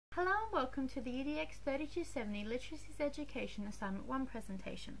welcome to the EDX3270 Literacies Education Assignment 1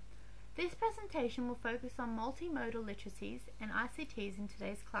 presentation. This presentation will focus on multimodal literacies and ICTs in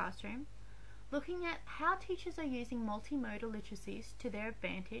today's classroom, looking at how teachers are using multimodal literacies to their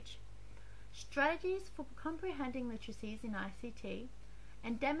advantage, strategies for comprehending literacies in ICT,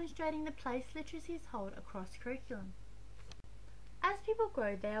 and demonstrating the place literacies hold across curriculum. As people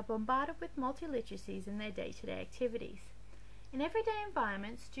grow, they are bombarded with multiliteracies in their day-to-day activities. In everyday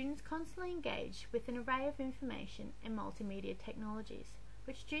environments, students constantly engage with an array of information and multimedia technologies,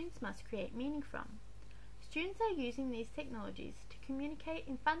 which students must create meaning from. Students are using these technologies to communicate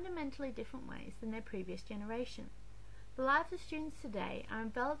in fundamentally different ways than their previous generation. The lives of students today are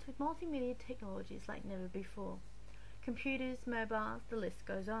enveloped with multimedia technologies like never before. Computers, mobiles, the list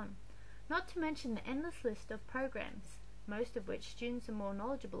goes on. Not to mention the endless list of programs, most of which students are more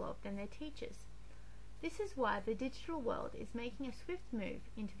knowledgeable of than their teachers. This is why the digital world is making a swift move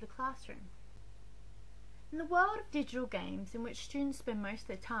into the classroom. In the world of digital games, in which students spend most of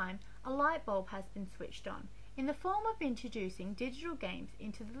their time, a light bulb has been switched on, in the form of introducing digital games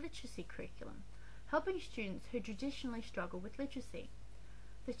into the literacy curriculum, helping students who traditionally struggle with literacy.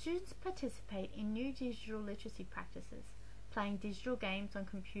 The students participate in new digital literacy practices, playing digital games on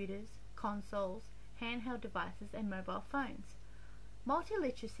computers, consoles, handheld devices and mobile phones.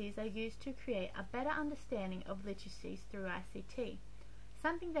 Multiliteracies are used to create a better understanding of literacies through ICT,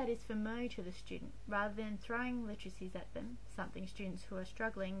 something that is familiar to the student, rather than throwing literacies at them, something students who are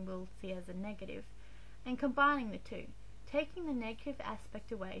struggling will see as a negative, and combining the two, taking the negative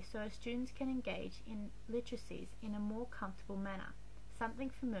aspect away so as students can engage in literacies in a more comfortable manner, something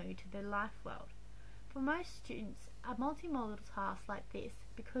familiar to their life world. For most students, a multimodal task like this,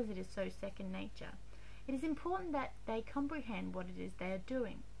 because it is so second nature, it is important that they comprehend what it is they are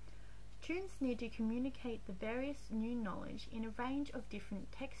doing. Students need to communicate the various new knowledge in a range of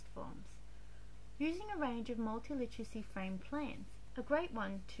different text forms. Using a range of multiliteracy frame plans, a great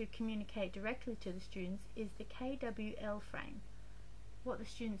one to communicate directly to the students is the KWL frame. What the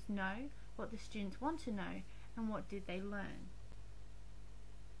students know, what the students want to know, and what did they learn.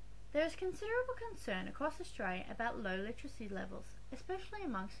 There is considerable concern across Australia about low literacy levels, especially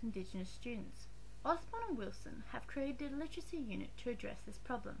amongst Indigenous students. Osborne and Wilson have created a literacy unit to address this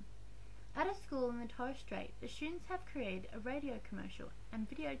problem. At a school in the Torres Strait, the students have created a radio commercial and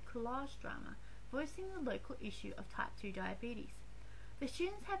video collage drama voicing the local issue of type 2 diabetes. The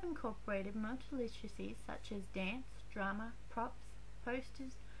students have incorporated multiliteracies such as dance, drama, props,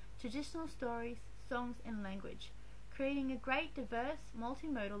 posters, traditional stories, songs and language, creating a great diverse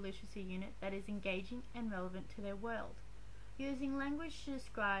multimodal literacy unit that is engaging and relevant to their world, using language to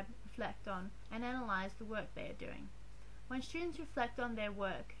describe, reflect on, and analyze the work they are doing. When students reflect on their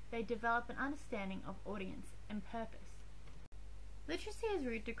work, they develop an understanding of audience and purpose. Literacy is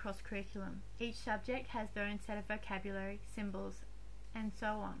rooted across curriculum. Each subject has their own set of vocabulary, symbols, and so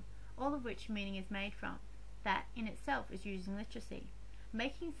on, all of which meaning is made from. That in itself is using literacy,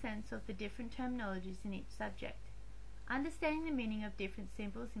 making sense of the different terminologies in each subject. Understanding the meaning of different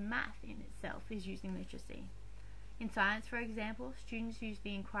symbols in math in itself is using literacy. In science, for example, students use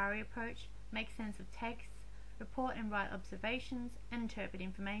the inquiry approach, make sense of texts, report and write observations, and interpret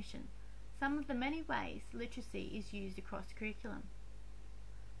information. Some of the many ways literacy is used across curriculum.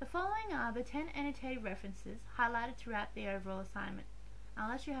 The following are the 10 annotated references highlighted throughout the overall assignment. I'll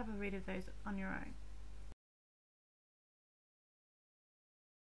let you have a read of those on your own.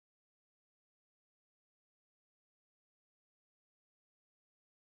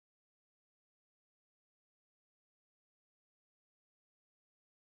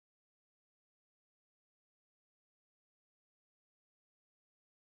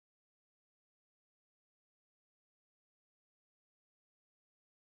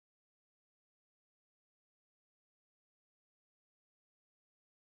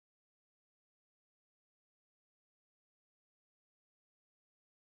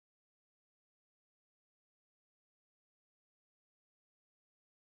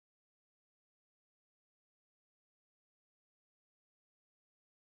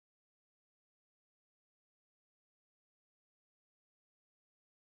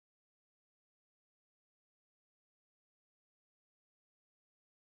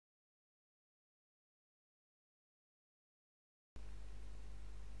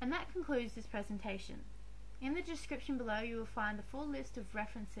 And that concludes this presentation. In the description below you will find the full list of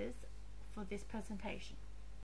references for this presentation.